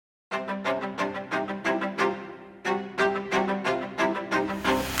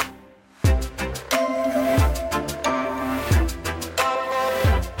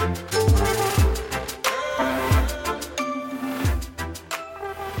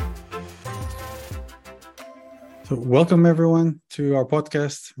So welcome everyone to our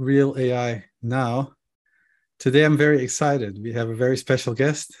podcast, Real AI Now. Today I'm very excited. We have a very special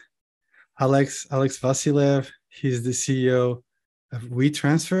guest, Alex Vassilev. He's the CEO of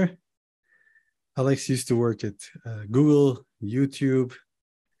WeTransfer. Alex used to work at Google, YouTube,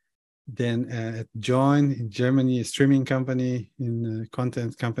 then at Join in Germany, a streaming company, in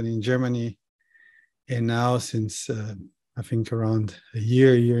content company in Germany, and now since I think around a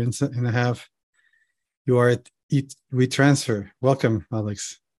year and a half, you are at WeTransfer. Welcome,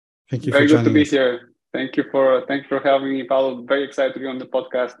 Alex. Thank you Very for good to joining be us. here. Thank you for having me, Paulo. Very excited to be on the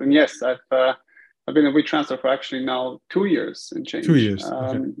podcast. And yes, I've been at WeTransfer for actually now 2 years and change. 2 years.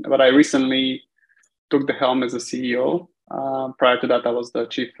 Okay. But I recently took the helm as a CEO. Prior to that, I was the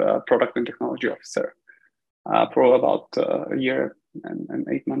chief product and technology officer for about a year and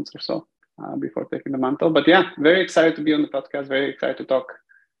 8 months or so before taking the mantle. But yeah, very excited to be on the podcast. Very excited to talk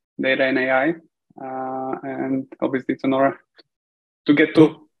data and AI. And obviously, it's an honor to get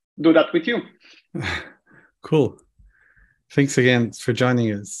to do that with you. Cool. Thanks again for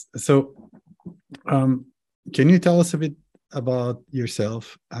joining us. So, can you tell us a bit about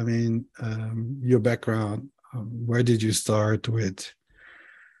yourself? I mean, your background. Where did you start with?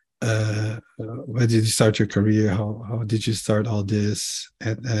 Where did you start your career? How did you start all this?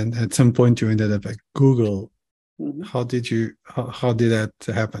 And at some point, you ended up at Google. Mm-hmm. How did that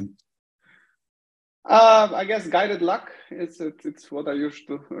happen? I guess guided luck. It's what I used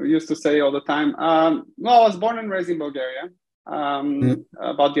to say all the time. Well, I was born and raised in Bulgaria.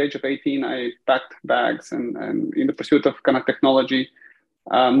 About the age of 18, I packed bags and in the pursuit of kind of technology,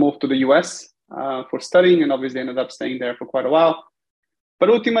 moved to the US for studying, and obviously ended up staying there for quite a while. But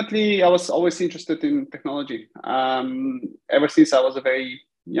ultimately, I was always interested in technology. Ever since I was a very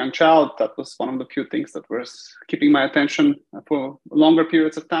young child, that was one of the few things that was keeping my attention for longer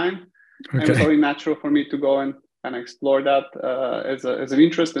periods of time. Okay. And it was only natural for me to go and kind of explore that as an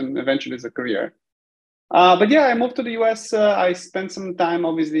interest and eventually as a career. But yeah, I moved to the US. I spent some time,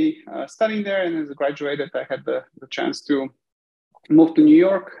 obviously, studying there. And as I graduated, I had the chance to move to New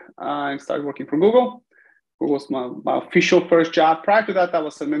York and start working for Google. Google was my official first job. Prior to that, I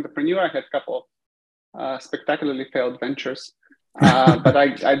was an entrepreneur. I had a couple of spectacularly failed ventures. But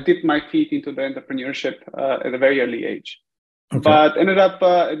I dipped my feet into the entrepreneurship at a very early age. Okay. But ended up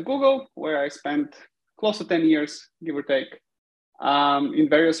at Google, where I spent close to 10 years, give or take, in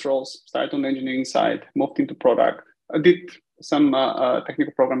various roles. Started on the engineering side, moved into product. I did some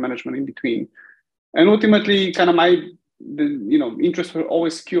technical program management in between. And ultimately, kind of my interests were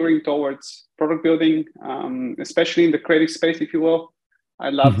always skewing towards product building, especially in the creative space, if you will. I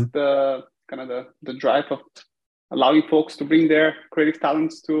loved the drive of allowing folks to bring their creative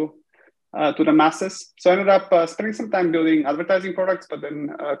talents to the masses. So I ended up spending some time building advertising products, but then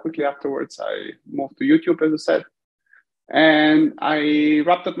quickly afterwards, I moved to YouTube, as I said. And I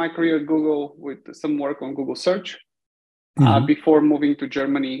wrapped up my career at Google with some work on Google Search before moving to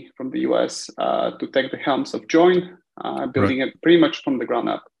Germany from the US to take the helms of Join, building it pretty much from the ground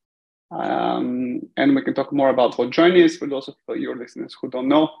up. And we can talk more about what Join is for those of your listeners who don't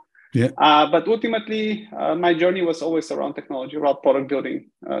know. Yeah. But ultimately, my journey was always around technology, around product building,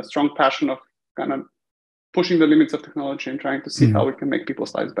 a strong passion of kind of pushing the limits of technology and trying to see how we can make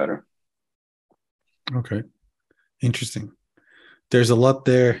people's lives better. Okay. Interesting. There's a lot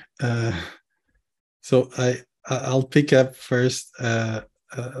there. So I'll pick up first,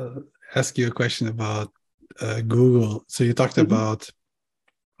 ask you a question about Google. So you talked about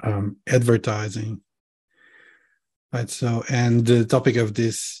advertising, right? So, and the topic of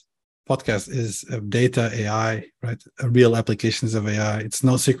this podcast is data AI, right? Real applications of AI. It's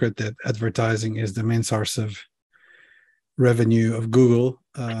no secret that advertising is the main source of revenue of Google.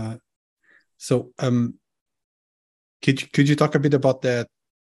 So could you talk a bit about that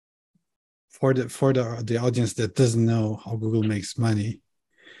for the audience that doesn't know how Google makes money?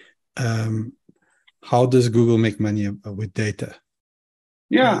 How does Google make money with data?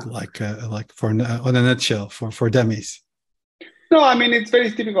 Yeah, like on a nutshell for dummies. No, I mean, it's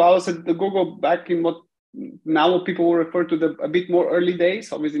very typical. I was at the Google back in what now people will refer to a bit more early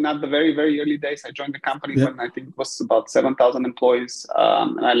days. Obviously, not the very, very early days. I joined the company when I think it was about 7,000 employees.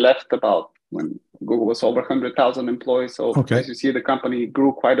 And I left about when Google was over 100,000 employees. So as you see, the company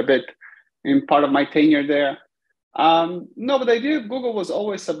grew quite a bit in part of my tenure there. No, but the idea of Google was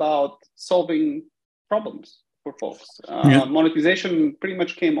always about solving problems for folks. Monetization pretty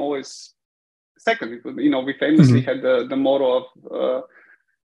much came always second. We famously had the motto of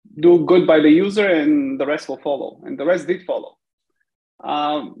do good by the user and the rest will follow. And the rest did follow.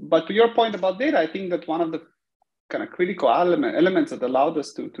 But to your point about data, I think that one of the kind of critical elements that allowed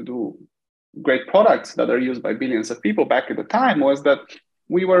us to do great products that are used by billions of people back at the time was that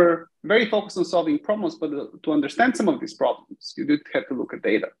we were very focused on solving problems, but to understand some of these problems, you did have to look at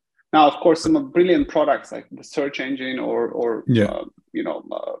data. Now, of course, some of brilliant products like the search engine or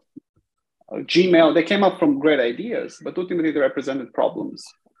Gmail, they came up from great ideas, but ultimately they represented problems.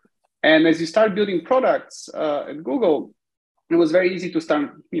 And as you start building products at Google, it was very easy to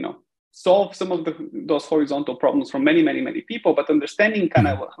start, solve some of those horizontal problems from many, many, many people, but understanding kind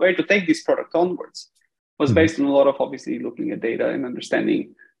of where to take this product onwards was based on a lot of obviously looking at data and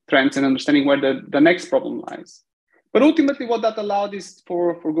understanding trends and understanding where the next problem lies. But ultimately what that allowed is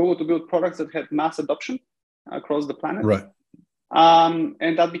for Google to build products that had mass adoption across the planet. Right.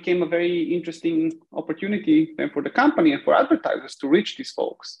 And that became a very interesting opportunity then for the company and for advertisers to reach these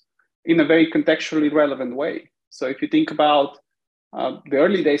folks in a very contextually relevant way. So if you think about the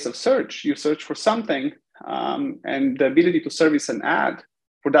early days of search, you search for something and the ability to service an ad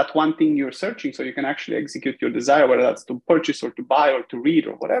for that one thing you're searching so you can actually execute your desire, whether that's to purchase or to buy or to read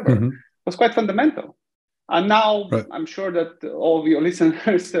or whatever, was quite fundamental. And now I'm sure that all of your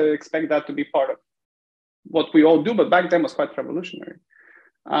listeners expect that to be part of what we all do, but back then was quite revolutionary.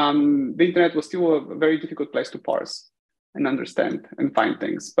 The internet was still a very difficult place to parse and understand and find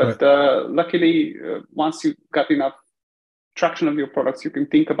things. But luckily, once you got enough traction of your products, you can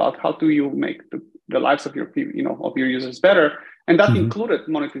think about how do you make the lives of your users better. And that included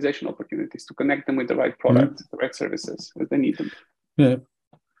monetization opportunities to connect them with the right products, the right services as they need them. Yeah,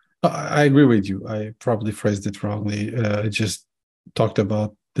 I agree with you. I probably phrased it wrongly. I just talked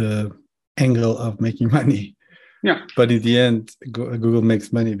about the angle of making money. Yeah. But in the end, Google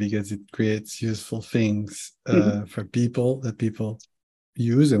makes money because it creates useful things for people that people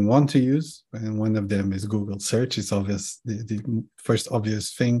use and want to use. And one of them is Google search. It's obvious, the first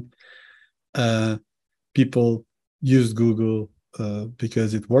obvious thing. People used Google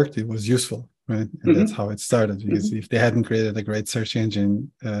because it worked. It was useful, right? And that's how it started. Because if they hadn't created a great search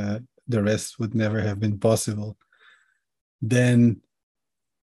engine, the rest would never have been possible. Then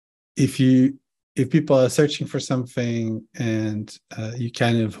if people are searching for something and you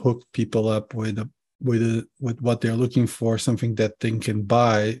kind of hook people up with what they're looking for, something that they can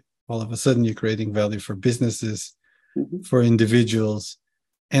buy, all of a sudden you're creating value for businesses, for individuals,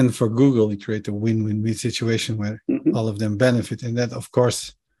 and for Google. You create a win-win-win situation where all of them benefit. And that, of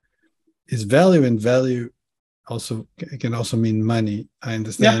course, is value, and value also can also mean money. I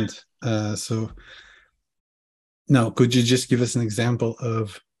understand. Yeah. So now, could you just give us an example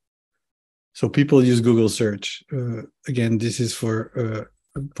of, so people use Google search. Again, this is for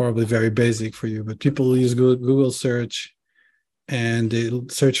probably very basic for you, but people use Google search and they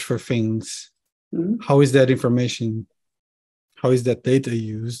search for things. How is that information, how is that data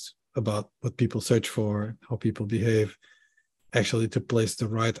used about what people search for, how people behave, actually to place the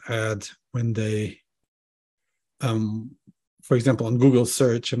right ad when they, for example, on Google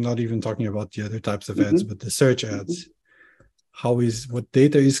search, I'm not even talking about the other types of ads, but the search ads. What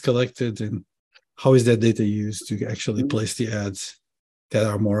data is collected and how is that data used to actually place the ads that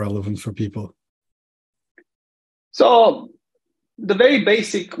are more relevant for people? So the very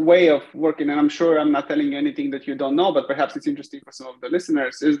basic way of working, and I'm sure I'm not telling you anything that you don't know, but perhaps it's interesting for some of the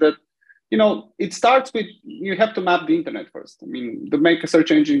listeners, is that, it starts with, you have to map the internet first. I mean, to make a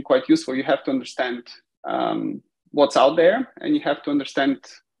search engine quite useful, you have to understand what's out there, and you have to understand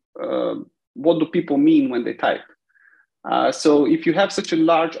what do people mean when they type. So if you have such a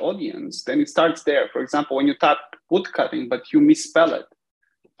large audience, then it starts there. For example, when you type wood cutting, but you misspell it,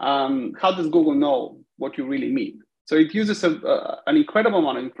 how does Google know what you really mean? So it uses an incredible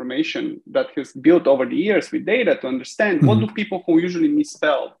amount of information that has built over the years with data to understand what do people who usually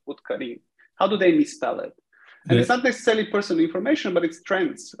misspell wood cutting, how do they misspell it? And it's not necessarily personal information, but it's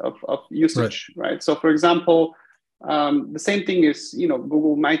trends of usage, right? So for example, the same thing is,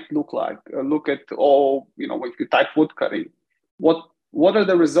 Google might look at when you type wood cutting, what are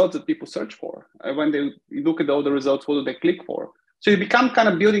the results that people search for? When they look at all the results, what do they click for? So you become kind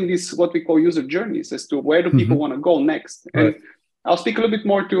of building this, what we call user journeys, as to where do people want to go next. And I'll speak a little bit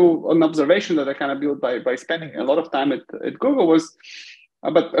more to an observation that I kind of built by spending a lot of time at Google was,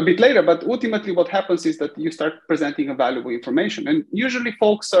 but a bit later, but ultimately what happens is that you start presenting a valuable information. And usually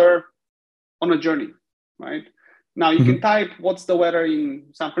folks are on a journey, right? Now you can type, what's the weather in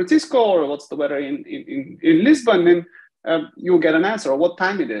San Francisco, or what's the weather in Lisbon, and you'll get an answer, or what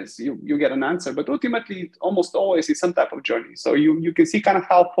time it is, you get an answer. But ultimately, it almost always is some type of journey. So you can see kind of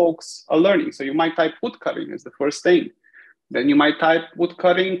how folks are learning. So you might type wood cutting as the first thing. Then you might type wood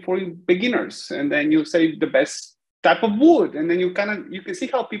cutting for beginners. And then you say the best type of wood. And then you can see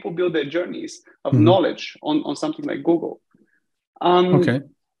how people build their journeys of knowledge on something like Google. Okay.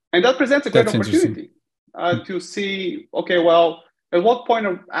 And that presents a great That's interesting. opportunity to see, okay, well, at what point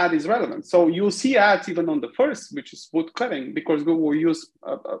of ad is relevant? So you'll see ads even on the first, which is woodcutting, because Google will use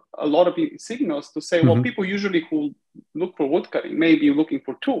a lot of signals to say, well, people usually who look for woodcutting may be looking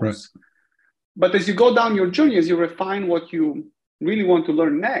for tools. Right. But as you go down your journey, as you refine what you really want to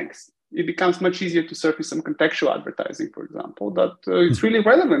learn next, it becomes much easier to surface some contextual advertising, for example, that it's really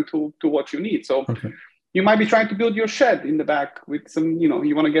relevant to what you need. So you might be trying to build your shed in the back with some, you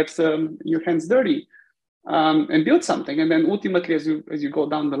want to get your hands dirty and build something. And then ultimately, as you go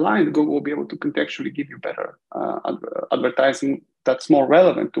down the line, Google will be able to contextually give you better advertising that's more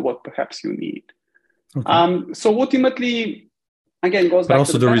relevant to what perhaps you need. So ultimately, again, goes back to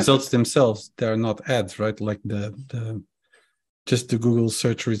also the results themselves, they're not ads, right? Like just the Google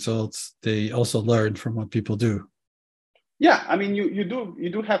search results, they also learn from what people do. Yeah, I mean, you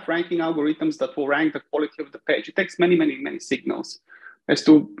do have ranking algorithms that will rank the quality of the page. It takes many signals as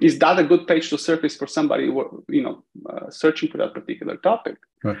to, is that a good page to surface for somebody searching for that particular topic.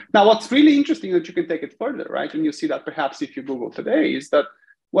 Right. Now, what's really interesting that you can take it further, right? And you see that perhaps if you Google today is that,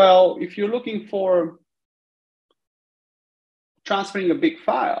 well, if you're looking for transferring a big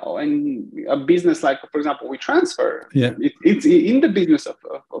file and a business like, for example, WeTransfer, it's in the business of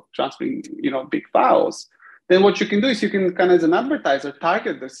transferring, big files. Then what you can do is you can kind of, as an advertiser,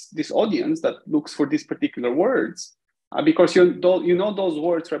 target this audience that looks for these particular words because those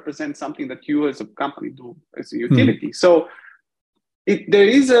words represent something that you as a company do as a utility. So there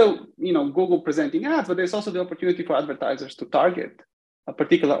is a Google presenting ads, but there's also the opportunity for advertisers to target a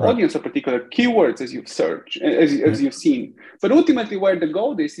particular audience or particular keywords as you've searched, as you've seen. But ultimately, where the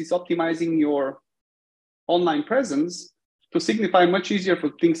goal is optimizing your online presence to signify much easier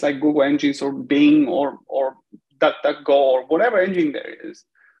for things like Google engines or Bing or DuckDuckGo or whatever engine there is,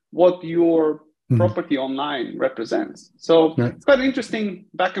 what your property online represents. So it's quite interesting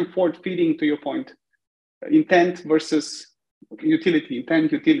back and forth feeding, to your point, intent versus utility,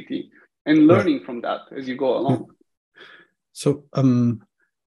 intent, utility, and learning from that as you go along. So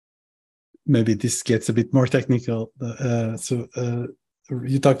maybe this gets a bit more technical. You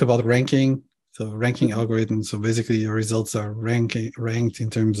talked about ranking. So ranking algorithms. So basically, your results are ranked in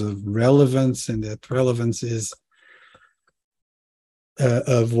terms of relevance, and that relevance is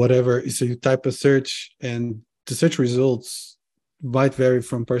of whatever. So you type a search, and the search results might vary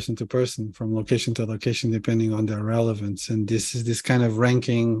from person to person, from location to location, depending on their relevance. And this kind of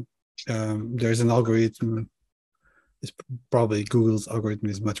ranking. There's an algorithm. It's probably Google's algorithm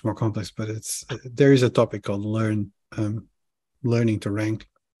is much more complex, but there is a topic called learning to rank.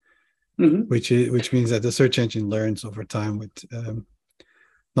 Which means that the search engine learns over time with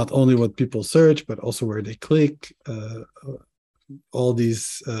not only what people search, but also where they click. All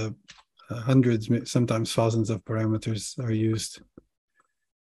these hundreds, sometimes thousands of parameters are used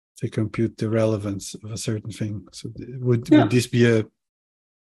to compute the relevance of a certain thing. So would this be a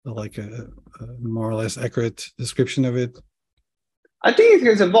more or less accurate description of it? I think it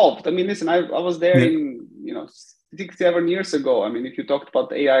has evolved. I mean, listen, I was there in 6-7 years ago. I mean, if you talked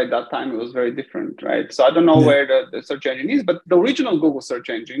about AI at that time, it was very different, right? So I don't know where the search engine is, but the original Google search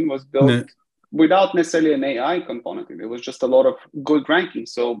engine was built without necessarily an AI component. It was just a lot of good ranking.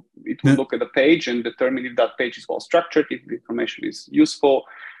 So it would look at the page and determine if that page is well structured, if the information is useful.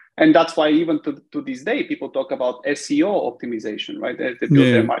 And that's why even to this day, people talk about SEO optimization, right? They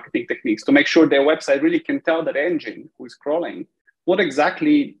build their marketing techniques to make sure their website really can tell that engine who is crawling what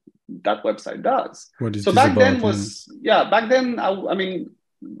exactly that website does. So back then back then, I mean,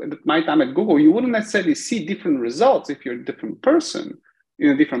 at my time at Google, you wouldn't necessarily see different results if you're a different person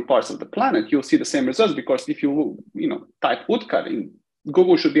in different parts of the planet. You'll see the same results because if you type woodcutting,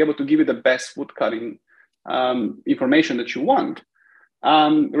 Google should be able to give you the best woodcutting information that you want,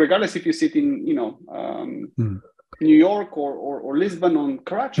 regardless if you sit in New York or Lisbon or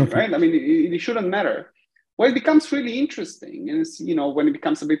Karachi, right? I mean, it shouldn't matter. Where it becomes really interesting is, when it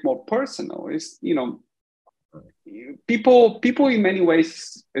becomes a bit more personal is, people in many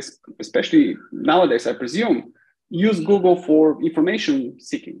ways, especially nowadays, I presume, use Google for information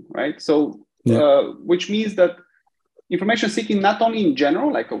seeking, right? So, which means that information seeking, not only in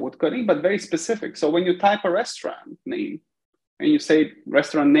general, like a woodcutting, but very specific. So when you type a restaurant name and you say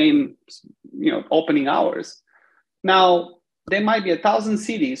restaurant name, opening hours, now, there might be 1,000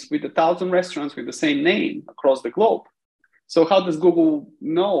 cities with 1,000 restaurants with the same name across the globe. So how does Google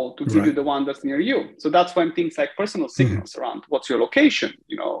know to give you the one that's near you? So that's when things like personal signals around what's your location,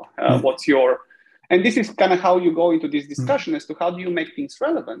 what's your, and this is kind of how you go into this discussion as to how do you make things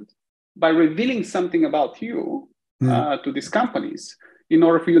relevant by revealing something about you to these companies in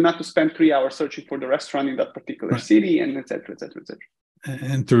order for you not to spend 3 hours searching for the restaurant in that particular city and et cetera, et cetera, et cetera.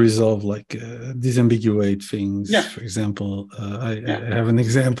 and to resolve like disambiguate things. Yeah. For example, I have an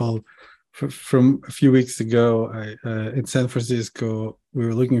example from a few weeks ago. In San Francisco, we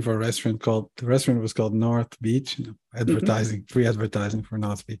were looking for a restaurant the restaurant was called North Beach. Free advertising for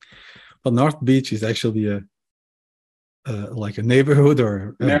North Beach. But North Beach is actually like a neighborhood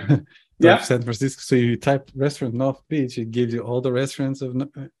or of San Francisco. So you type restaurant North Beach, it gives you all the restaurants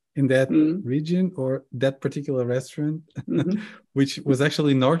in that region or that particular restaurant, which was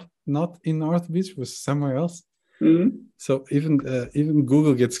actually not in North Beach, was somewhere else. So even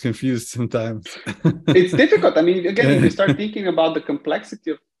Google gets confused sometimes. It's difficult. I mean, again, if you start thinking about the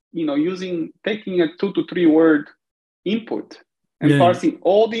complexity of taking a 2 to 3 word input and parsing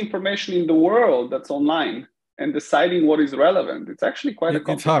all the information in the world that's online and deciding what is relevant, it's actually quite a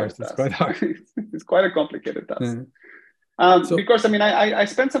complicated task. It's quite hard. It's quite a complicated task. Because I mean, I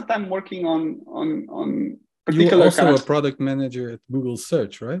spent some time working on particular. You're also a product manager at Google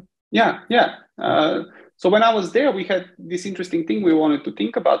Search, right? Yeah. So when I was there, we had this interesting thing we wanted to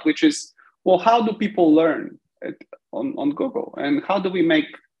think about, which is, well, how do people learn on Google, and how do we make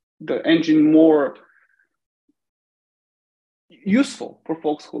the engine more useful for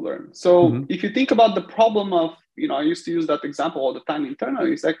folks who learn? So if you think about the problem of, I used to use that example all the time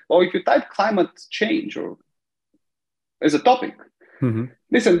internally. It's like, well, if you type climate change or as a topic,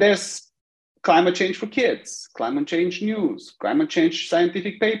 listen, there's climate change for kids, climate change news, climate change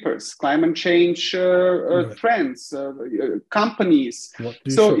scientific papers, climate change trends, companies.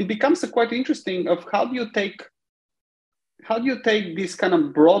 So it becomes quite interesting of how do you take these kind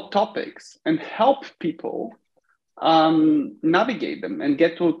of broad topics and help people navigate them and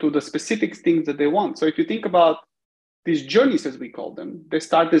get to the specific things that they want. So if you think about these journeys, as we call them, they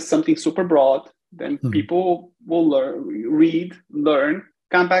start as something super broad. Then people will read, learn,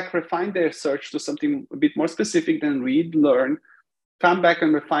 come back, refine their search to something a bit more specific, then read, learn, come back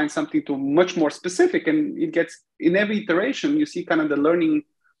and refine something to much more specific. And it gets, in every iteration, you see kind of the learning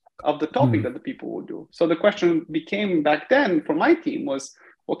of the topic that the people will do. So the question became back then for my team was,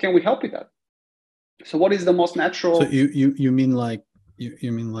 well, can we help with that? So what is the most natural? So you mean like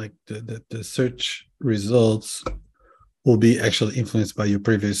the search results will be actually influenced by your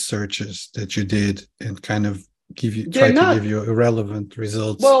previous searches that you did and kind of try to give you irrelevant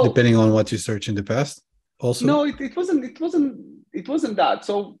results depending on what you searched in the past also? No, it wasn't that.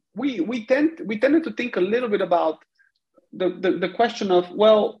 So we tended to think a little bit about the question of,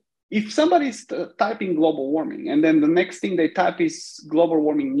 well, if somebody's typing global warming and then the next thing they type is global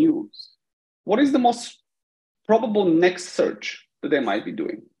warming news, what is the most probable next search that they might be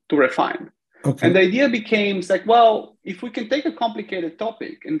doing to refine? Okay. And the idea became like, well, if we can take a complicated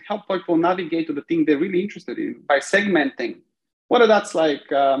topic and help people navigate to the thing they're really interested in by segmenting, whether that's like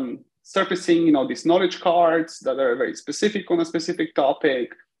surfacing, these knowledge cards that are very specific on a specific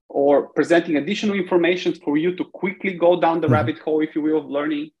topic, or presenting additional information for you to quickly go down the rabbit hole, if you will, of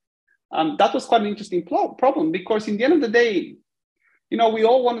learning. That was quite an interesting problem, because in the end of the day, we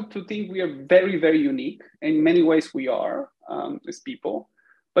all wanted to think we are very, very unique. In many ways we are as people.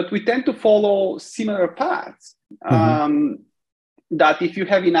 But we tend to follow similar paths. That if you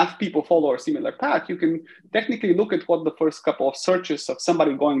have enough people follow a similar path, you can technically look at what the first couple of searches of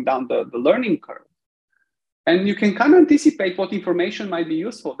somebody going down the learning curve. And you can kind of anticipate what information might be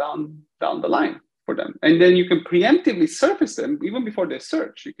useful down the line for them. And then you can preemptively surface them even before they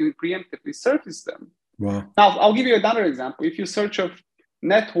search. You can preemptively surface them. Wow. Now, I'll give you another example. If you search of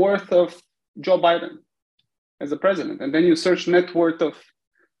net worth of Joe Biden as a president, and then you search net worth of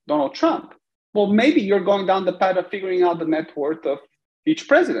Donald Trump, well, maybe you're going down the path of figuring out the net worth of each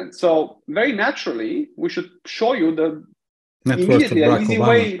president. So very naturally, we should show you the immediately an easy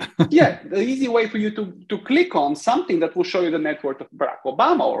way. The easy way for you to click on something that will show you the net worth of Barack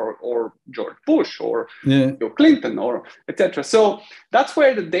Obama or George Bush or Bill Clinton or etc. So that's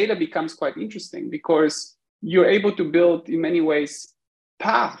where the data becomes quite interesting, because you're able to build in many ways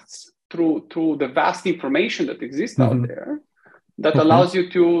paths through the vast information that exists out there. That allows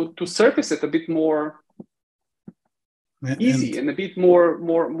you to surface it a bit more easy and a bit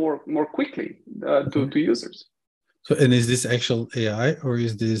more quickly to users. So, and is this actual AI, or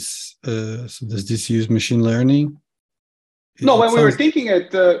is this does this use machine learning? No, when we were thinking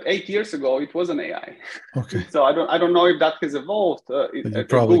it 8 years ago, it was an AI. Okay. So I don't know if that has evolved you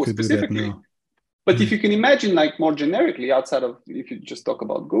probably Google could specifically. Do that now. But if you can imagine, like more generically, outside of if you just talk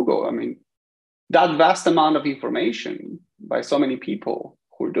about Google, I mean, that vast amount of information by so many people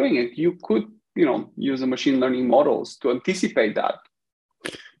who are doing it, you could, use the machine learning models to anticipate that.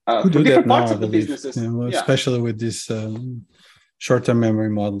 For different parts of the businesses. Especially with these short-term memory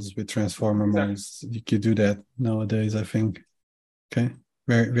models, with transformer models. You could do that nowadays, I think. Okay.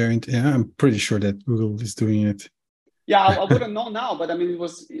 Yeah, I'm pretty sure that Google is doing it. Yeah, I wouldn't know now, but I mean, it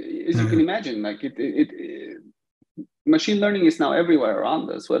was, as you can imagine, like machine learning is now everywhere around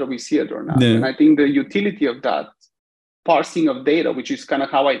us, whether we see it or not. Yeah. And I think the utility of that parsing of data, which is kind of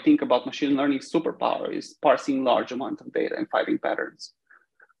how I think about machine learning superpower, is parsing large amounts of data and finding patterns.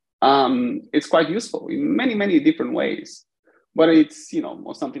 It's quite useful in many, many different ways. Whether it's, you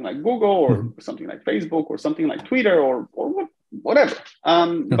know, something like Google or something like Facebook or something like Twitter or whatever.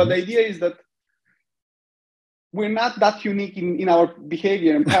 But the idea is that we're not that unique in our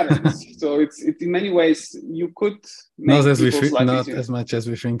behavior and patterns. So it's in many ways you could make people's life not easier. as much as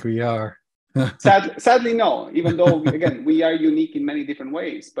we think we are. Sadly, no. Even though again we are unique in many different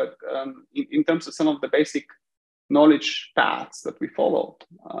ways, but in terms of some of the basic knowledge paths that we follow,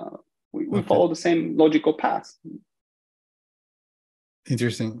 we follow the same logical paths.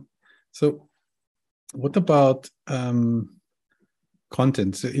 Interesting. So, what about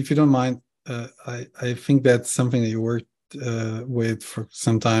content? So, if you don't mind. I think that's something that you worked with for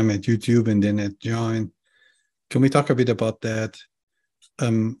some time at YouTube and then at Join. Can we talk a bit about that?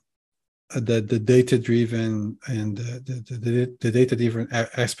 The data-driven and the data-driven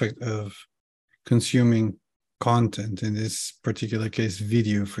aspect of consuming content, in this particular case,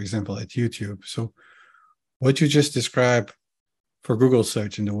 video, for example, at YouTube. So what you just described for Google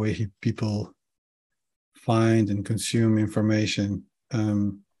search and the way people find and consume information,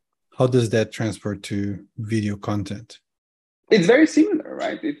 how does that transfer to video content? It's very similar,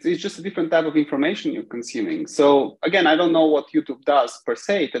 right? It's just a different type of information you're consuming. So again, I don't know what YouTube does per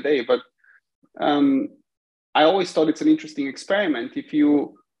se today, but I always thought it's an interesting experiment. If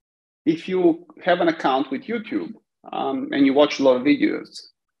you have an account with YouTube and you watch a lot of videos,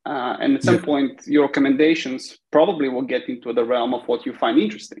 and at some point your recommendations probably will get into the realm of what you find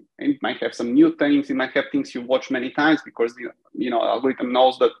interesting. And it might have some new things. It might have things you've watched many times because the algorithm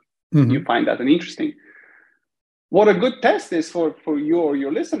knows that you find that interesting. What a good test is for you or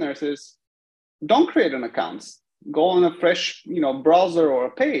your listeners is don't create an account. Go on a fresh browser or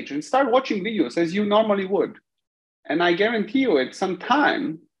a page and start watching videos as you normally would. And I guarantee you at some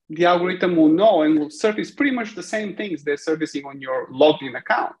time, the algorithm will know and will surface pretty much the same things they're surfacing on your logged in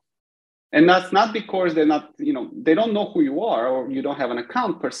account. And that's not because they're not, they don't know who you are or you don't have an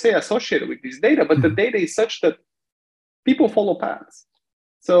account per se associated with this data, but the data is such that people follow paths.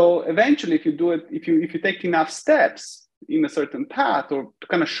 So eventually, if you do it, if you take enough steps in a certain path or to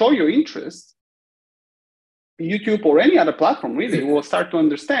kind of show your interest, YouTube or any other platform really will start to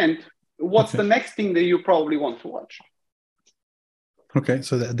understand what's the next thing that you probably want to watch. Okay,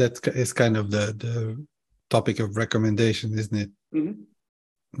 so that is kind of the topic of recommendation, isn't it?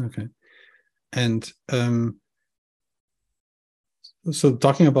 Mm-hmm. Okay, and so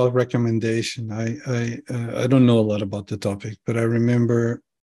talking about recommendation, I don't know a lot about the topic, but I remember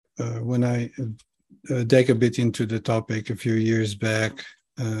when I dug a bit into the topic a few years back,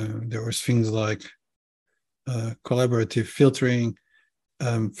 there was things like collaborative filtering,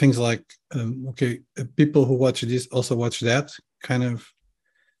 things like people who watch this also watch that kind of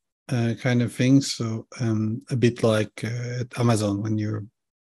things. So a bit like at Amazon, when you're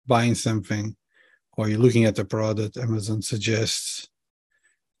buying something or you're looking at the product, Amazon suggests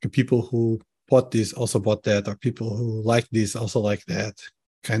people who bought this also bought that, or people who like this also like that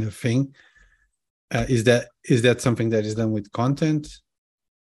kind of thing. Is that something that is done with content?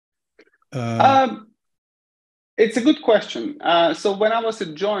 It's a good question. So when I was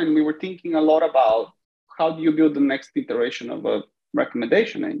at Join, we were thinking a lot about how do you build the next iteration of a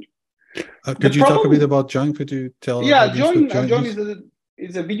recommendation engine. Could you talk a bit about Join? Could you tell? Yeah, Join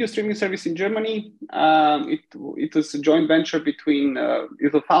is a video streaming service in Germany. It was a joint venture between.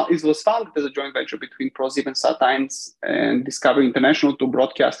 It was founded as a joint venture between ProSieben and Sat.1 and Discovery International, two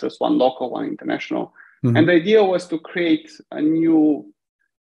broadcasters, one local, one international. Mm-hmm. And the idea was to create a new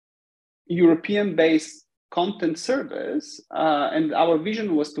European-based content service, and our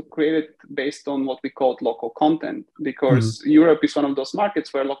vision was to create it based on what we called local content, because Europe is one of those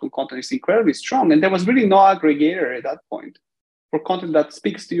markets where local content is incredibly strong, and there was really no aggregator at that point for content that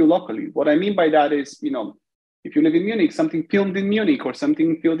speaks to you locally. What I mean by that is, if you live in Munich, something filmed in Munich or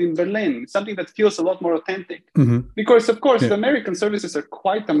something filmed in Berlin, something that feels a lot more authentic. Because of course, the American services are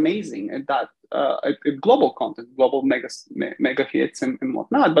quite amazing at that, at global content, global mega hits and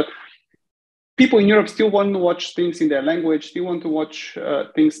whatnot, but people in Europe still want to watch things in their language, still want to watch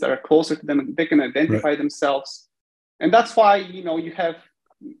things that are closer to them, they can identify themselves. And that's why, you have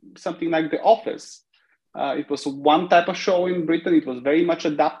something like The Office. It was one type of show in Britain. It was very much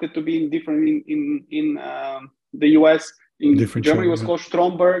adapted to being different in the US. In Germany, it was called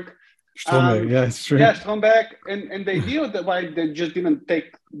Stromberg. Stromberg, yeah, it's true. Yeah, Stromberg, and the idea that why they just didn't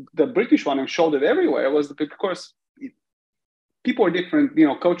take the British one and showed it everywhere was that, of course, people are different,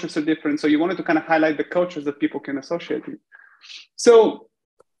 cultures are different. So you wanted to kind of highlight the cultures that people can associate with. So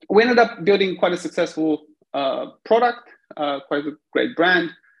we ended up building quite a successful product, quite a great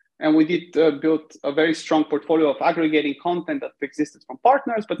brand. And we did build a very strong portfolio of aggregating content that existed from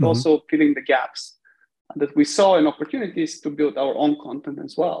partners, but also filling the gaps that we saw and opportunities to build our own content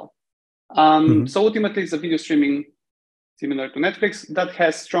as well. So ultimately, it's a video streaming similar to Netflix that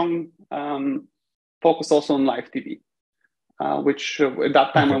has strong focus also on live TV, which at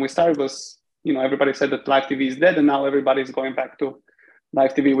that time when we started was, everybody said that live TV is dead, and now everybody's going back to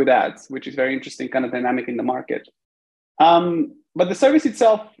live TV with ads, which is very interesting kind of dynamic in the market. But the service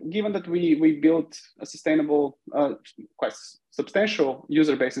itself, given that we built a sustainable, quite substantial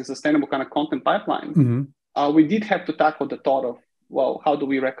user base and sustainable kind of content pipeline, we did have to tackle the thought of, well, how do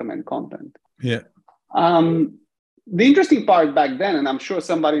we recommend content? Yeah. The interesting part back then, and I'm sure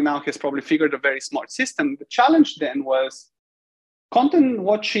somebody now has probably figured a very smart system, the challenge then was content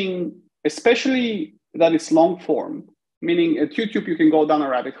watching, especially that is long form, meaning at YouTube, you can go down a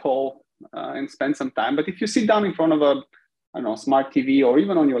rabbit hole and spend some time. But if you sit down in front of a, smart TV or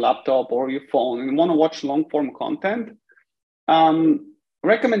even on your laptop or your phone and want to watch long form content,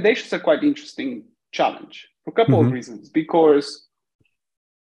 recommendations are quite interesting challenge for a couple of reasons. Because,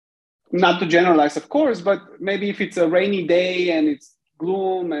 not to generalize, of course, but maybe if it's a rainy day and it's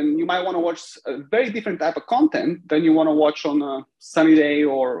gloom and you might want to watch a very different type of content than you want to watch on a sunny day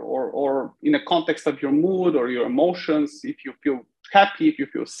or in a context of your mood or your emotions, if you feel happy, if you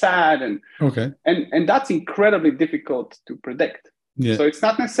feel sad, and that's incredibly difficult to predict. So it's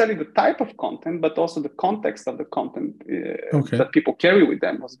not necessarily the type of content, but also the context of the content that people carry with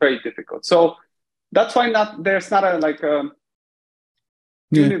them was very difficult. So that's why there's not a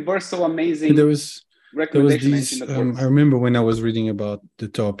universal amazing recommendation engine that works. I remember when I was reading about the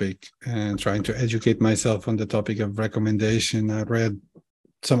topic and trying to educate myself on the topic of recommendation, I read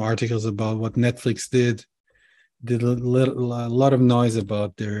some articles about what Netflix did a lot of noise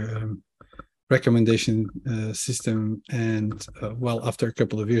about their recommendation system, and after a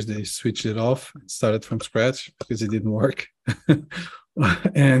couple of years they switched it off and started from scratch because it didn't work.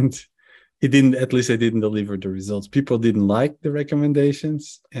 And it didn't deliver the results. People didn't like the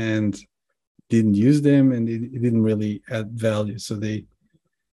recommendations and didn't use them, and it didn't really add value. So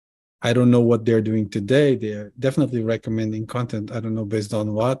I don't know what they're doing today. They're definitely recommending content. I don't know based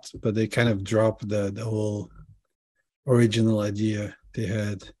on what, but they kind of dropped the whole original idea they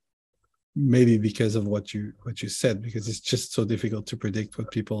had, maybe because of what you said, because it's just so difficult to predict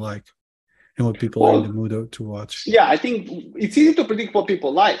what people like and what people are in the mood to watch. Yeah, I think it's easy to predict what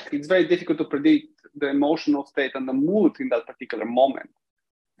people like. It's very difficult to predict the emotional state and the mood in that particular moment.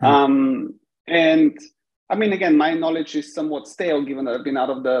 And I mean, again, my knowledge is somewhat stale given that I've been out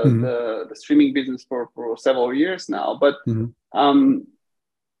of the streaming business for several years now. But kind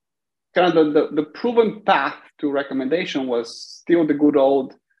of the proven path to recommendation was still the good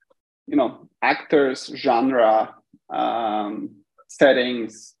old, actors, genre,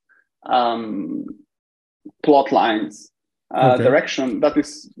 settings, plot lines, direction. That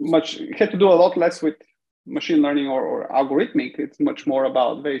is it had to do a lot less with machine learning or algorithmic. It's much more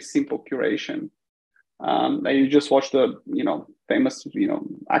about very simple curation. And you just watch the famous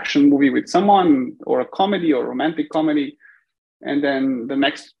action movie with someone, or a comedy or romantic comedy, and then the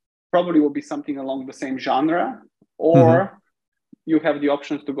next probably will be something along the same genre, or you have the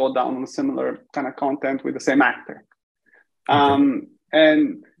options to go down on a similar kind of content with the same actor.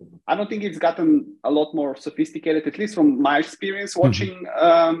 And I don't think it's gotten a lot more sophisticated, at least from my experience watching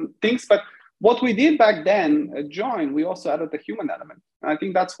things. But what we did back then at Join, we also added the human element. And I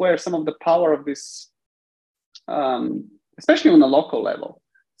think that's where some of the power of this, especially on a local level,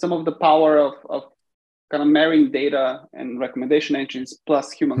 some of the power of kind of marrying data and recommendation engines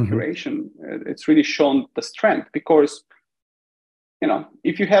plus human curation, it's really shown the strength. Because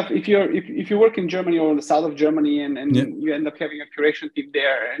if you work in Germany or in the south of Germany and you end up having a curation team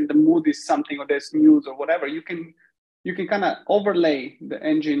there, and the mood is something, or there's news or whatever, you can kind of overlay the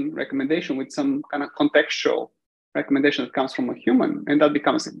engine recommendation with some kind of contextual recommendation that comes from a human, and that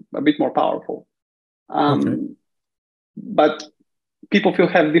becomes a bit more powerful. But people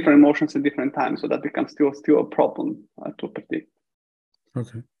have different emotions at different times, so that becomes still a problem to predict.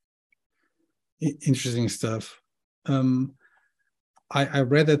 Interesting stuff. I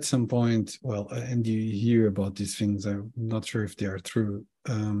read at some point, and you hear about these things, I'm not sure if they are true,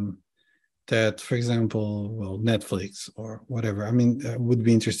 that, for example, Netflix or whatever, I mean, I would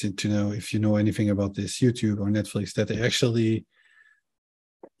be interested to know if you know anything about this, YouTube or Netflix, that they actually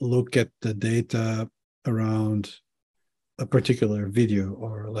look at the data around a particular video,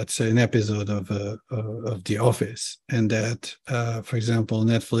 or let's say an episode of The Office, and that, for example,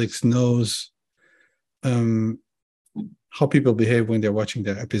 Netflix knows how people behave when they're watching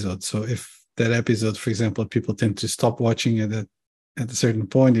that episode. So if that episode, for example, people tend to stop watching it at a certain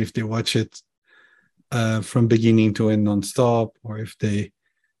point, if they watch it from beginning to end non-stop, or if they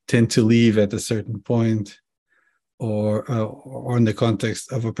tend to leave at a certain point, or in the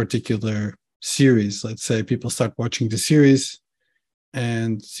context of a particular series. Let's say people start watching the series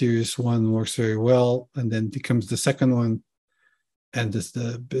and series one works very well, and then becomes the second one, and this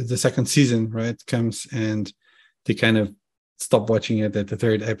the second season, right, comes, and they kind of stop watching it at the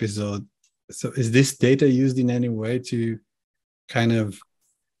third episode. So is this data used in any way to kind of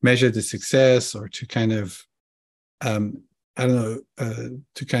measure the success, or to kind of I don't know,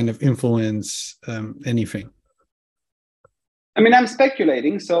 to kind of influence anything? I mean, I'm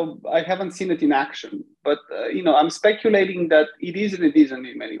speculating, so I haven't seen it in action, but I'm speculating that it is and it isn't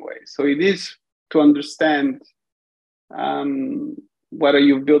in many ways. So it is to understand whether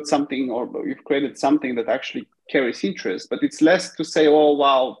you've built something or you've created something that actually carries interest, but it's less to say, oh,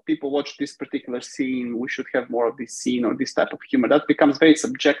 wow, people watch this particular scene, we should have more of this scene or this type of humor. That becomes very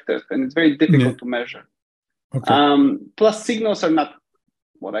subjective and it's very difficult to measure. Okay. Plus, signals are not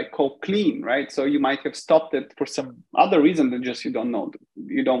what I call clean, right? So you might have stopped it for some other reason than just you don't know,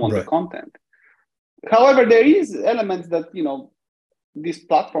 you don't want the content. However, there is elements that, these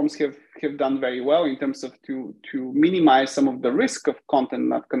platforms have done very well in terms of to minimize some of the risk of content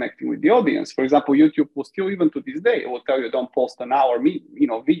not connecting with the audience. For example, YouTube will still, even to this day, it will tell you don't post an hour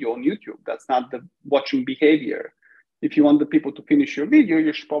video on YouTube. That's not the watching behavior. If you want the people to finish your video,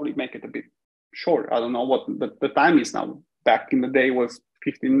 you should probably make it a bit short. I don't know what the time is now. Back in the day was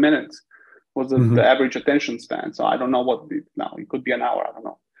 15 minutes was the average attention span. So I don't know what now. It could be an hour. I don't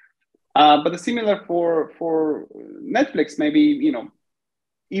know. But the similar for Netflix, maybe,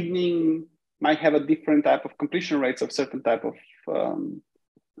 evening might have a different type of completion rates of certain type of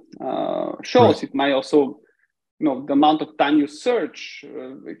shows. Right. It might also, the amount of time you search,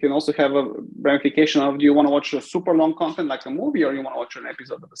 it can also have a ramification of, do you want to watch a super long content like a movie, or you want to watch an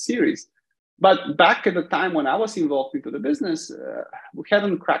episode of a series? But back at the time when I was involved into the business, we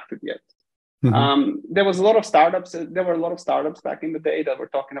hadn't cracked it yet. There was a lot of startups. There were a lot of startups back in the day that were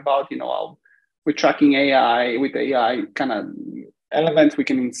talking about, we're tracking AI, with AI kind of elements, we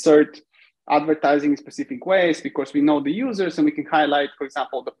can insert advertising in specific ways because we know the users, and we can highlight, for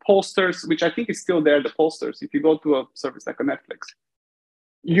example, the posters, which I think is still there, the posters. If you go to a service like a Netflix,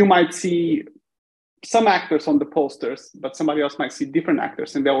 you might see some actors on the posters, but somebody else might see different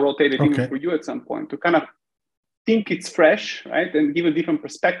actors, and they'll rotate it even for you at some point to kind of think it's fresh, right? And give a different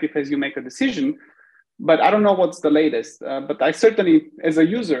perspective as you make a decision. But I don't know what's the latest. But I certainly, as a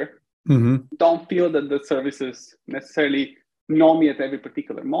user, don't feel that the services necessarily know me at every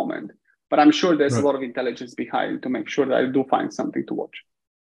particular moment. But I'm sure there's a lot of intelligence behind to make sure that I do find something to watch.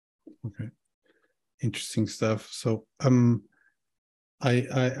 Okay. Interesting stuff. So I'm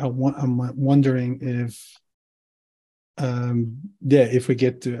wondering if if we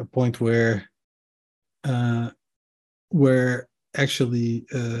get to a point where actually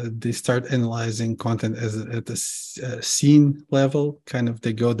they start analyzing content at the scene level, kind of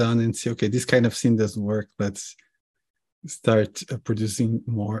they go down and say, okay, this kind of scene doesn't work, let's start producing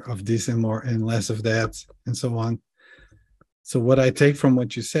more of this and more and less of that, and so on. So what I take from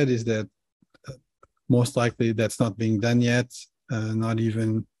what you said is that most likely that's not being done yet. Not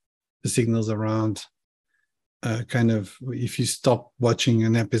even the signals around kind of, if you stop watching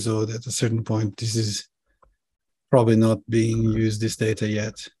an episode at a certain point, this is probably not being used, this data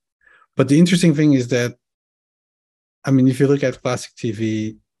yet. But the interesting thing is that, I mean, if you look at classic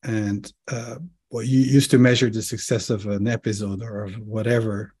TV and you used to measure the success of an episode or of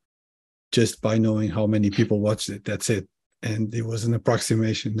whatever just by knowing how many people watched it, that's it. And it was an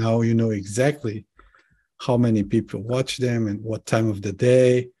approximation. Now you know exactly how many people watch them and what time of the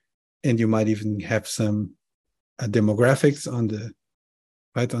day, and you might even have some demographics on the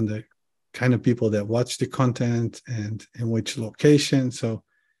kind of people that watch the content and in which location. So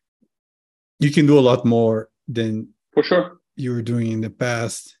you can do a lot more than for sure you were doing in the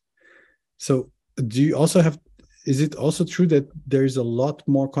past. So do you also have, is it also true that there's a lot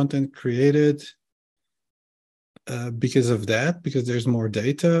more content created because of that, because there's more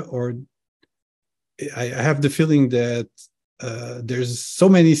data? Or I have the feeling that there's so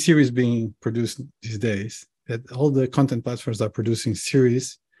many series being produced these days that all the content platforms are producing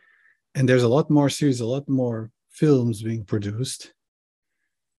series, and there's a lot more series, a lot more films being produced,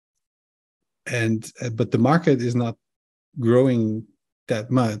 and but the market is not growing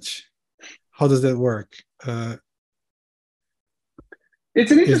that much. How does that work?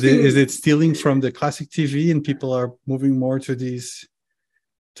 It's an interesting. Is it stealing from the classic TV, and people are moving more to these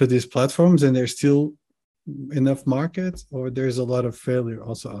platforms, and there's still enough market, or there's a lot of failure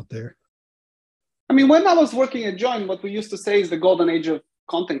also out there? I mean, when I was working at Join, what we used to say is the golden age of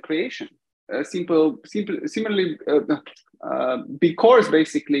content creation. Similarly, because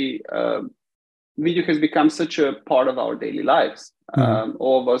basically video has become such a part of our daily lives.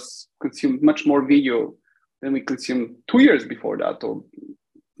 All of us consume much more video than we consumed 2 years before that, or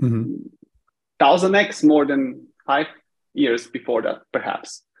 1000x more than 5 years before that,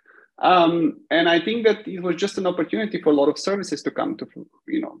 perhaps. And I think that it was just an opportunity for a lot of services to come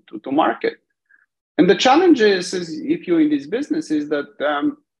to market. And the challenge is if you're in this business, is that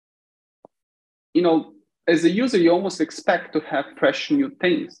as a user, you almost expect to have fresh new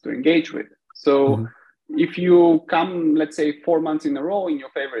things to engage with. So if you come, let's say, 4 months in a row in your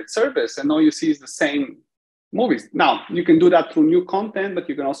favorite service, and all you see is the same movies. Now, you can do that through new content, but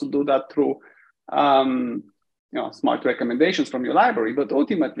you can also do that through smart recommendations from your library. But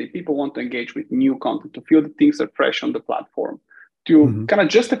ultimately, people want to engage with new content, to feel that things are fresh on the platform, to kind of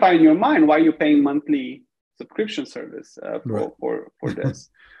justify in your mind why you're paying monthly subscription service for this.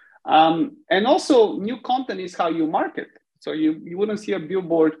 And also, new content is how you market. So you wouldn't see a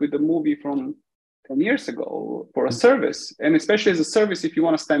billboard with a movie from 10 years ago for a service. And especially as a service, if you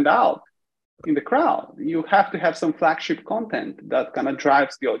want to stand out in the crowd, you have to have some flagship content that kind of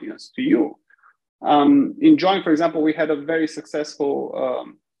drives the audience to you. In Join, for example, we had a very successful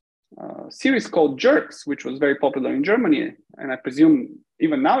series called Jerks, which was very popular in Germany. And I presume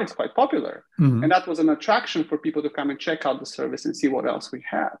even now it's quite popular. And that was an attraction for people to come and check out the service and see what else we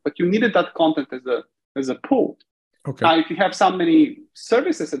have. But you needed that content as a pull. Okay. Now, if you have so many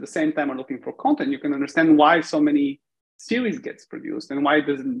services at the same time are looking for content, you can understand why so many series gets produced and why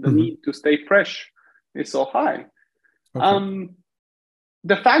the need to stay fresh is so high. Okay.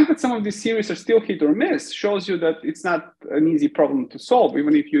 The fact that some of these series are still hit or miss shows you that it's not an easy problem to solve,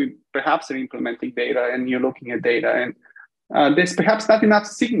 even if you perhaps are implementing data and you're looking at data. And there's perhaps not enough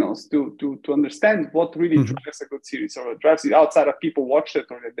signals to understand what really drives a good series, or drives it outside of people watched it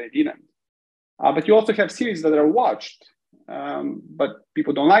or that they didn't. But you also have series that are watched, but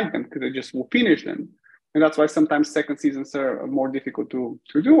people don't like them because they just will finish them. And that's why sometimes second seasons are more difficult to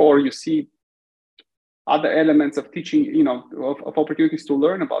do, or you see other elements of teaching, of opportunities to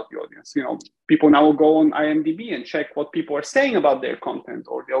learn about the audience. People now will go on IMDb and check what people are saying about their content,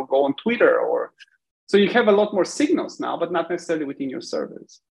 or they'll go on Twitter, so you have a lot more signals now, but not necessarily within your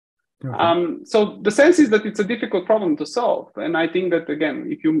service. Okay. So the sense is that it's a difficult problem to solve. And I think that, again,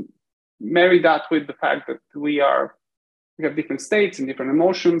 if you marry that with the fact that we have different states and different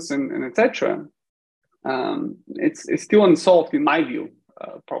emotions and etc., it's still unsolved, in my view,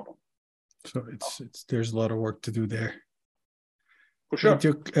 problem. So there's a lot of work to do there. For sure.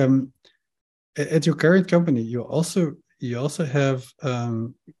 At your current company, you also have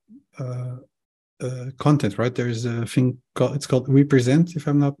content, right? There's a thing it's called Represent, if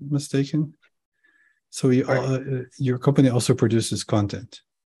I'm not mistaken. So your company also produces content.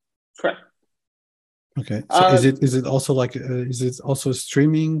 Correct. Okay. So is it also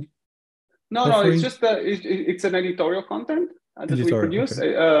streaming? No. It's just it's an editorial content that we produce.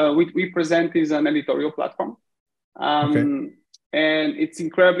 Okay. We Present is an editorial platform, and it's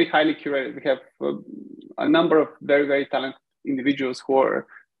incredibly highly curated. We have a number of very, very talented individuals who are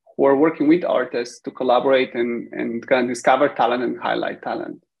working with artists to collaborate and kind of discover talent and highlight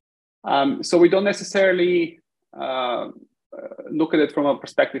talent. So we don't necessarily look at it from a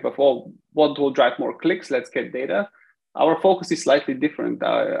perspective of, what will drive more clicks? Let's get data. Our focus is slightly different.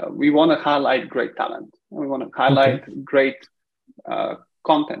 We want to highlight great talent. We want to highlight great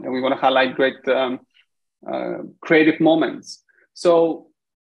content, and we want to highlight great creative moments. So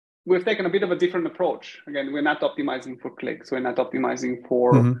we've taken a bit of a different approach. Again, we're not optimizing for clicks. We're not optimizing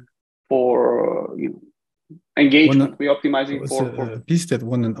for engagement. We're optimizing for a piece that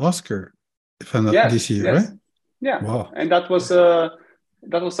won an Oscar, if I'm not this year, right? Yeah. Wow. And that was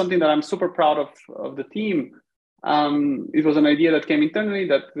something that I'm super proud of the team. It was an idea that came internally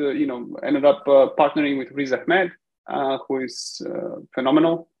that ended up partnering with Riz Ahmed, who is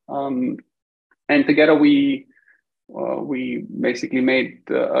phenomenal. And together we basically made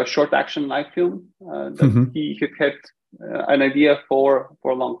a short action live film that he had an idea for a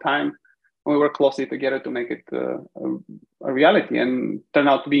long time. And we worked closely together to make it a reality, and turned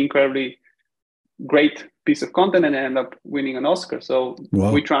out to be incredibly great piece of content, and ended up winning an Oscar. So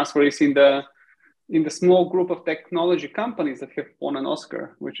we transfer this in the small group of technology companies that have won an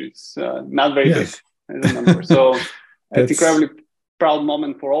Oscar, which is not very big as a number. So it's incredibly proud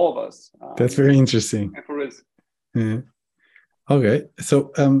moment for all of us. That's very interesting. And for us. Yeah. Okay, so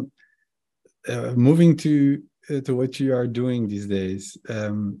moving to what you are doing these days.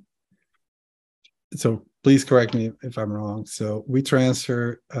 So please correct me if I'm wrong. So WeTransfer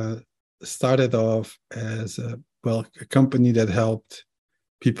started off as a company that helped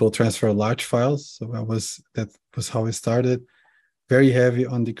people transfer large files. So that was how it started. Very heavy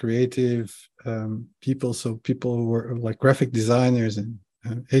on the creative people. So people who were like graphic designers and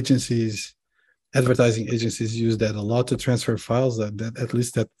agencies, advertising agencies use that a lot to transfer files. That at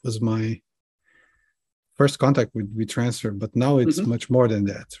least that was my first contact with WeTransfer. But now it's much more than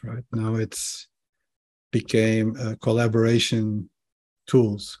that, right? Now it's became collaboration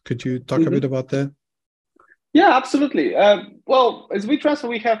tools. Could you talk a bit about that? Yeah, absolutely. Well, as WeTransfer,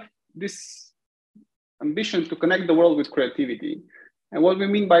 we have this ambition to connect the world with creativity. And what we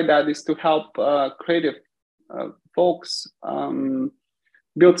mean by that is to help creative folks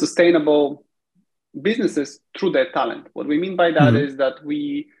build sustainable businesses through their talent. What we mean by that is that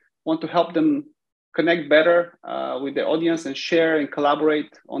we want to help them connect better with their audience and share and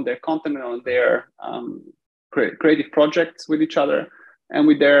collaborate on their content and on their creative projects with each other and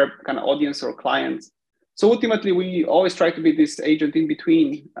with their kind of audience or clients. So ultimately, we always try to be this agent in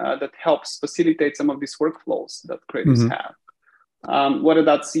between that helps facilitate some of these workflows that creatives have. Whether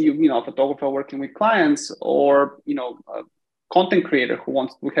that's a photographer working with clients or a content creator who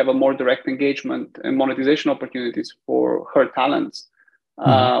wants to have a more direct engagement and monetization opportunities for her talents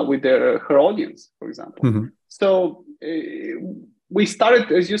with her audience, for example. So we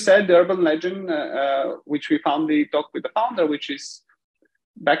started, as you said, the urban legend, which we talked with the founder, which is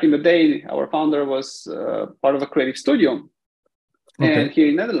back in the day, our founder was part of a creative studio and here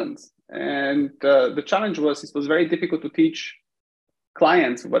in Netherlands. And the challenge was it was very difficult to teach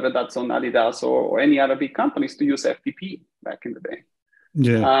clients, whether that's on Adidas or any other big companies, to use FTP back in the day.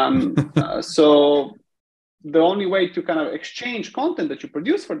 Yeah. So the only way to kind of exchange content that you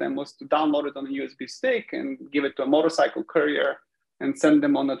produce for them was to download it on a USB stick and give it to a motorcycle courier and send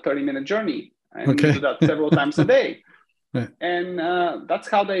them on a 30-minute journey. And do that several times a day. Right. And that's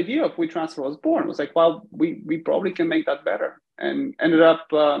how the idea of WeTransfer was born. It was like, well, we probably can make that better. And ended up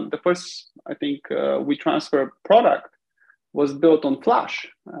the first, I think, WeTransfer product was built on Flash.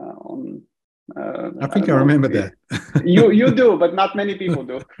 I think I remember that. you do, but not many people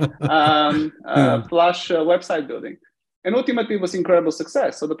do. Flash website building. And ultimately, it was incredible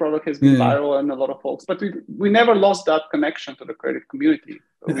success. So the product has been viral and a lot of folks. But we never lost that connection to the creative community.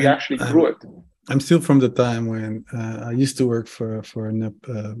 We actually grew it. I'm still from the time when I used to work for an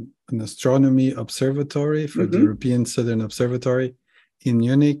astronomy observatory for the European Southern Observatory in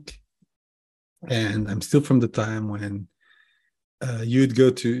Munich. And I'm still from the time when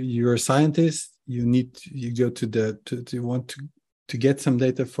you're a scientist, you go to get some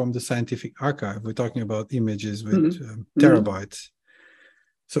data from the scientific archive. We're talking about images with terabytes.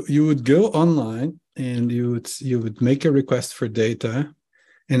 So you would go online and you would make a request for data,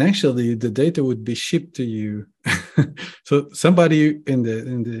 and actually the data would be shipped to you. So somebody in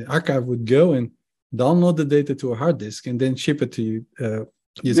the archive would go and download the data to a hard disk and then ship it to you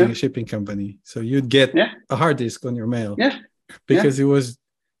using a shipping company. So you'd get a hard disk on your mail. Because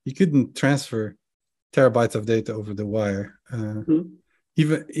you couldn't transfer terabytes of data over the wire.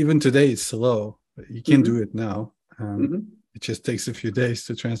 Even today it's slow. You can do it now. It just takes a few days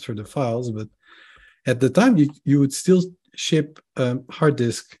to transfer the files. But at the time, you would still ship hard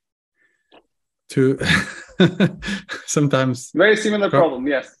disk to sometimes very similar problem.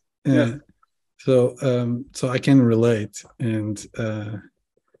 Yes. So I can relate, and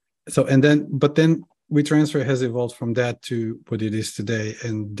then WeTransfer has evolved from that to what it is today,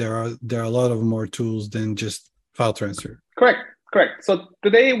 and there are a lot of more tools than just file transfer. Correct. So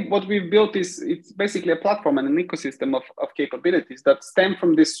today, what we've built it's basically a platform and an ecosystem of capabilities that stem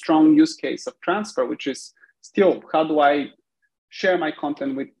from this strong use case of transfer, which is still how do I share my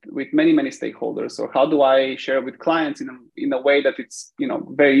content with many stakeholders, or how do I share with clients in a way that it's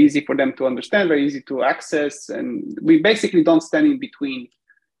very easy for them to understand, very easy to access, and we basically don't stand in between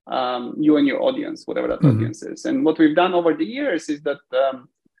you and your audience, whatever that audience is. And what we've done over the years is that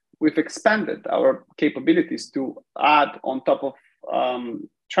we've expanded our capabilities to add on top of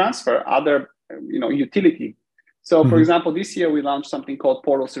transfer other utility. So for example, this year we launched something called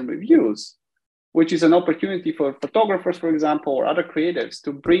portals and reviews, which is an opportunity for photographers, for example, or other creatives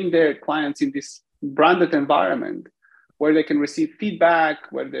to bring their clients in this branded environment where they can receive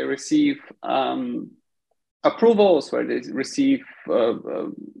feedback, where they receive approvals, where they receive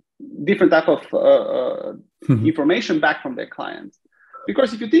different type of information back from their clients.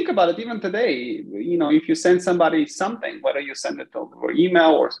 Because if you think about it, even today, if you send somebody something, whether you send it over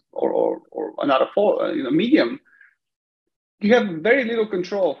email or another medium, you have very little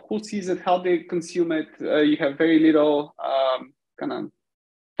control of who sees it, how they consume it. You have very little kind of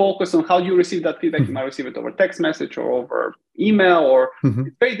focus on how you receive that feedback. You might receive it over text message or over email, or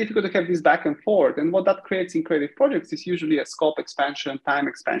it's very difficult to have this back and forth. And what that creates in creative projects is usually a scope expansion, time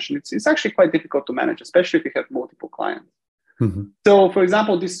expansion. It's actually quite difficult to manage, especially if you have multiple clients. So, for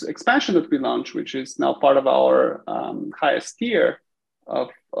example, this expansion that we launched, which is now part of our highest tier of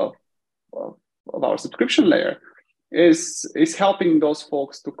our subscription layer, is helping those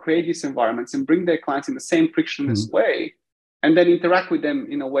folks to create these environments and bring their clients in the same frictionless way, and then interact with them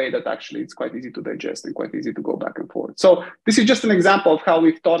in a way that actually it's quite easy to digest and quite easy to go back and forth. So this is just an example of how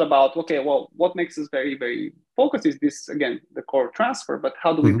we've thought about, okay, well, what makes us very, very focused is this, again, the core transfer, but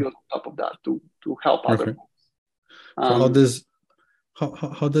how do we build on top of that to help other folks? So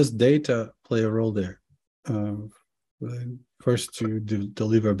how does data play a role there? First, to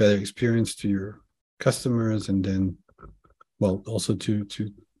deliver a better experience to your customers, and then, well, also to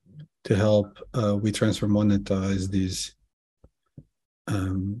help WeTransfer monetize this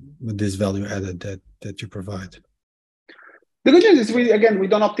value added that you provide. The good news is we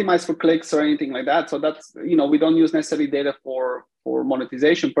don't optimize for clicks or anything like that. So that's, we don't use necessarily data for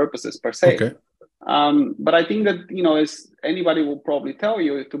monetization purposes per se. Okay. But I think that, as anybody will probably tell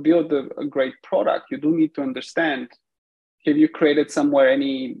you, to build a great product, you do need to understand, have you created somewhere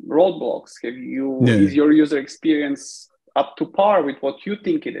any roadblocks? Is your user experience up to par with what you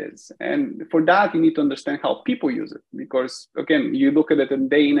think it is? And for that, you need to understand how people use it, because again, you look at it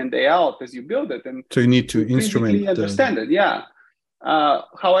day in and day out as you build it, and so you need to instrument understand it. Yeah.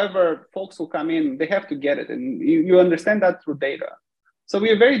 However, folks who come in, they have to get it, and you understand that through data. So we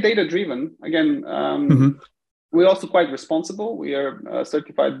are very data driven. Again, we're also quite responsible. We are a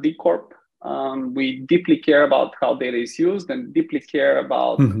certified B Corp. We deeply care about how data is used, and deeply care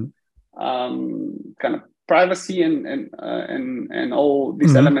about kind of privacy and all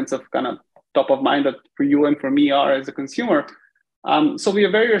these elements of kind of top of mind that for you and for me are as a consumer. So we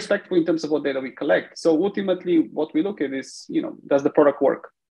are very respectful in terms of what data we collect. So ultimately, what we look at is, does the product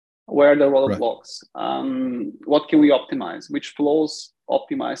work? Where are the roadblocks? What can we optimize? Which flows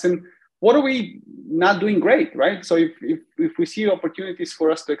optimize? And what are we not doing great, right? So if we see opportunities for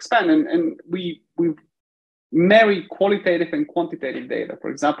us to expand, and we marry qualitative and quantitative data. For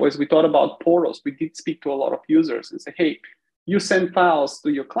example, as we thought about portals, we did speak to a lot of users and say, hey, you send files to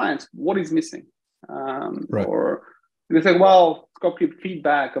your clients, what is missing? Or they say, well, scope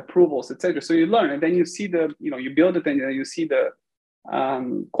feedback, approvals, etc. So you learn, and then you see you build it, and you see the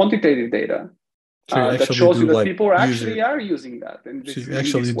quantitative data that shows you that people actually are using that. And so you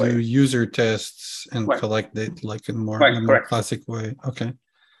actually do user tests and collect data like in a more classic way. Okay.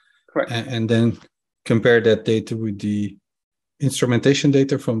 Correct. And then compare that data with the instrumentation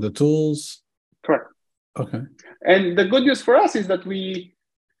data from the tools. Correct. Okay. And the good news for us is that we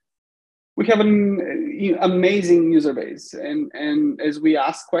have an amazing user base, and as we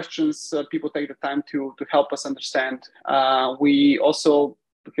ask questions, people take the time to help us understand. We also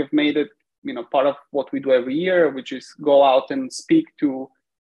have made it, part of what we do every year, which is go out and speak to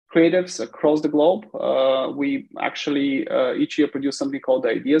creatives across the globe. We actually each year produce something called the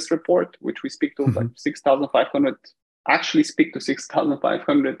Ideas Report, which we speak to like 6,500. Actually, speak to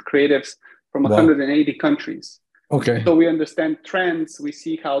 6,500 creatives from 180 countries. Okay. So we understand trends. We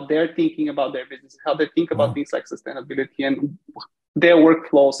see how they're thinking about their business, how they think about things like sustainability and their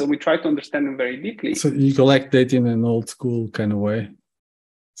workflows. And we try to understand them very deeply. So you collect data in an old school kind of way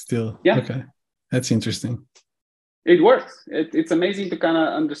still? Yeah. Okay. That's interesting. It works. It's amazing to kind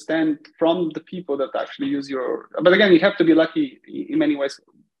of understand from the people that actually use but again, you have to be lucky in many ways.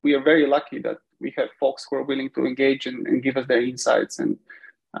 We are very lucky that we have folks who are willing to engage and give us their insights and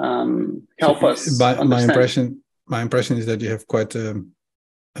help us understand. My impression is that you have quite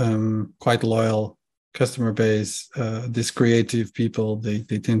loyal customer base. These creative people, they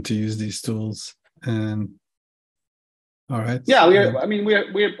tend to use these tools. And all right. Yeah,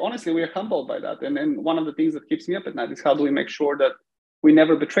 we're honestly, we're humbled by that. And one of the things that keeps me up at night is how do we make sure that we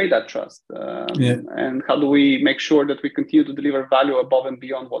never betray that trust? And how do we make sure that we continue to deliver value above and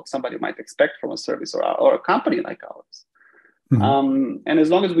beyond what somebody might expect from a service or a company like ours? And as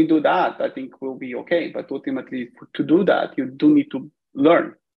long as we do that, I think we'll be okay. But ultimately, to do that, you do need to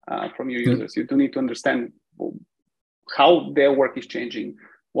learn from your users. You do need to understand how their work is changing.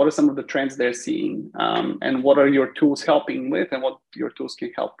 What are some of the trends they're seeing? And what are your tools helping with, and what your tools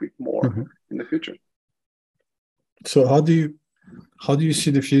can help with more in the future? So how do you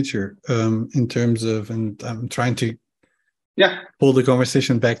see the future in terms of, and I'm trying to pull the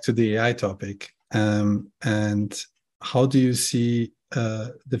conversation back to the AI topic. And how do you see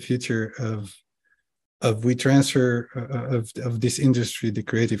the future of WeTransfer, of this industry, the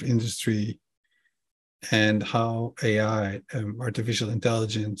creative industry, and how AI, artificial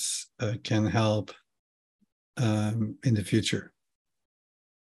intelligence, can help in the future?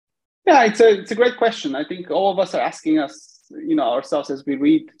 Yeah, it's a great question. I think all of us are asking ourselves as we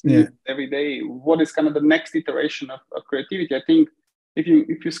read every day, what is kind of the next iteration of creativity? I think if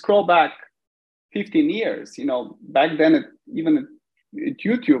you scroll back 15 years, back then even at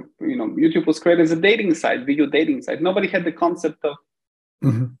YouTube, YouTube was created as a dating site, video dating site. Nobody had the concept of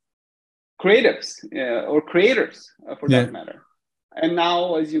creatives or creators for that matter. And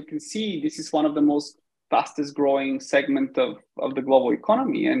now, as you can see, this is one of the most fastest growing segment of the global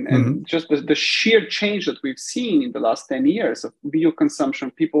economy. And just the sheer change that we've seen in the last 10 years of video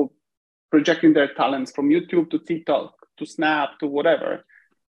consumption, people projecting their talents from YouTube to TikTok to Snap to whatever.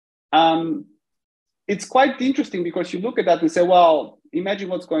 It's quite interesting because you look at that and say, well, imagine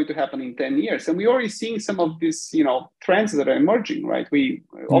what's going to happen in 10 years. And we're already seeing some of these, trends that are emerging, right?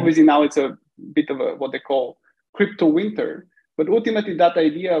 Obviously now it's a bit of what they call crypto winter, but ultimately that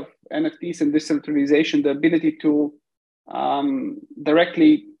idea of NFTs and decentralization, the ability to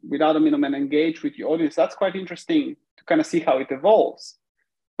directly, without a middleman, engage with your audience, that's quite interesting to kind of see how it evolves.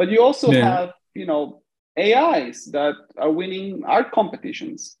 But you also have, AIs that are winning art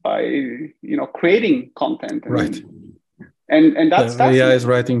competitions by, creating content. And that's AI is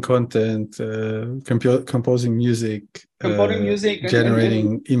writing content, composing music,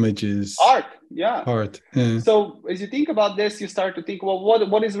 generating images, art. So as you think about this, you start to think, well,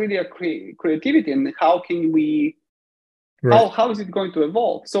 what is really a creativity, and how can we? How is it going to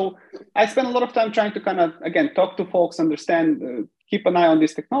evolve? So I spend a lot of time trying to kind of talk to folks, understand, keep an eye on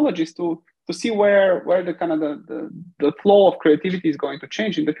these technologies to see where the kind of the flow of creativity is going to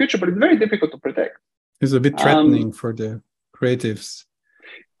change in the future. But it's very difficult to predict. It's a bit threatening for the creatives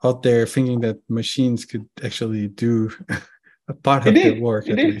out there, thinking that machines could actually do a part of their work,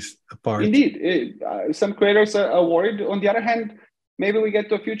 at least a part. Indeed, some creators are worried. On the other hand, maybe we get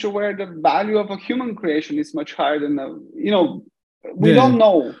to a future where the value of a human creation is much higher than we don't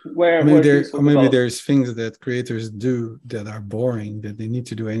know where. Maybe there's things that creators do that are boring that they need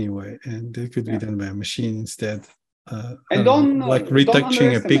to do anyway, and they could be done by a machine instead. Like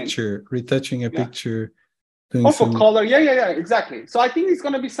retouching a picture, doing some color. Exactly. So I think it's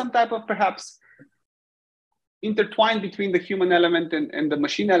going to be some type of perhaps intertwined between the human element and the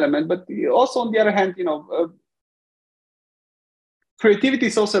machine element, but also on the other hand, creativity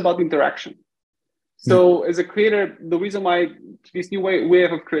is also about interaction. So as a creator, the reason why this new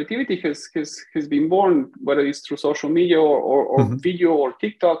wave of creativity has been born, whether it's through social media or video or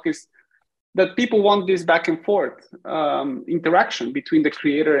TikTok, is that people want this back and forth interaction between the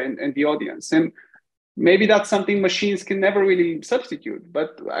creator and the audience. And maybe that's something machines can never really substitute.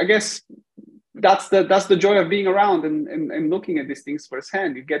 But I guess that's the joy of being around and looking at these things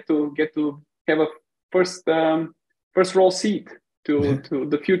firsthand. You get to have a first row seat to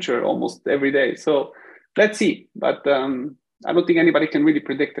the future almost every day. So let's see. But I don't think anybody can really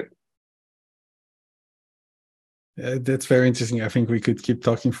predict it. That's very interesting. I think we could keep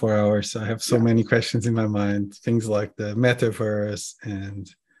talking for hours. I have so many questions in my mind. Things like the metaverse and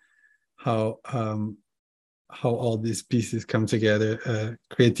how all these pieces come together.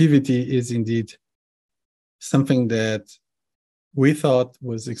 Creativity is indeed something that we thought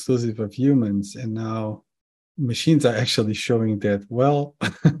was exclusive of humans, and now machines are actually showing that, well,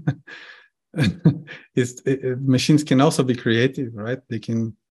 machines can also be creative, right? They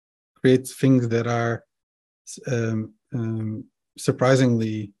can create things that are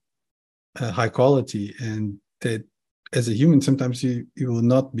surprisingly high quality, and that as a human, sometimes you will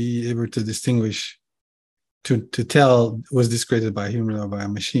not be able to distinguish, to tell, was this created by a human or by a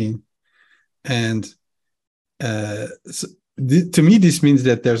machine. And to me, this means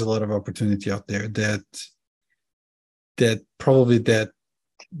that there's a lot of opportunity out there, that probably that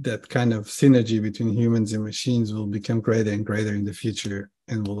kind of synergy between humans and machines will become greater and greater in the future,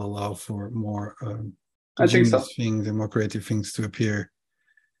 and will allow for more ingenious things and more creative things to appear.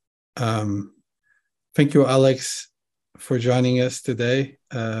 Thank you, Alex, for joining us today.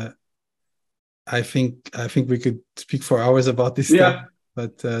 I think we could speak for hours about this stuff,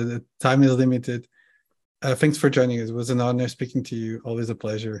 but the time is limited. Thanks for joining us. It was an honor speaking to you. Always a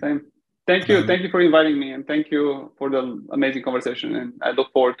pleasure. Same. Thank you. Thank you for inviting me, and thank you for the amazing conversation. And I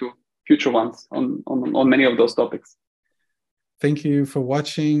look forward to future ones on many of those topics. Thank you for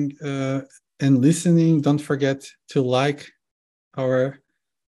watching and listening. Don't forget to like our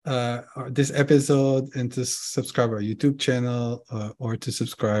this episode and to subscribe our YouTube channel or to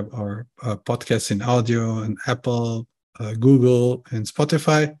subscribe our podcasts in audio and Apple, Google, and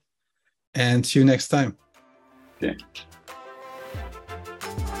Spotify. And see you next time. Yeah.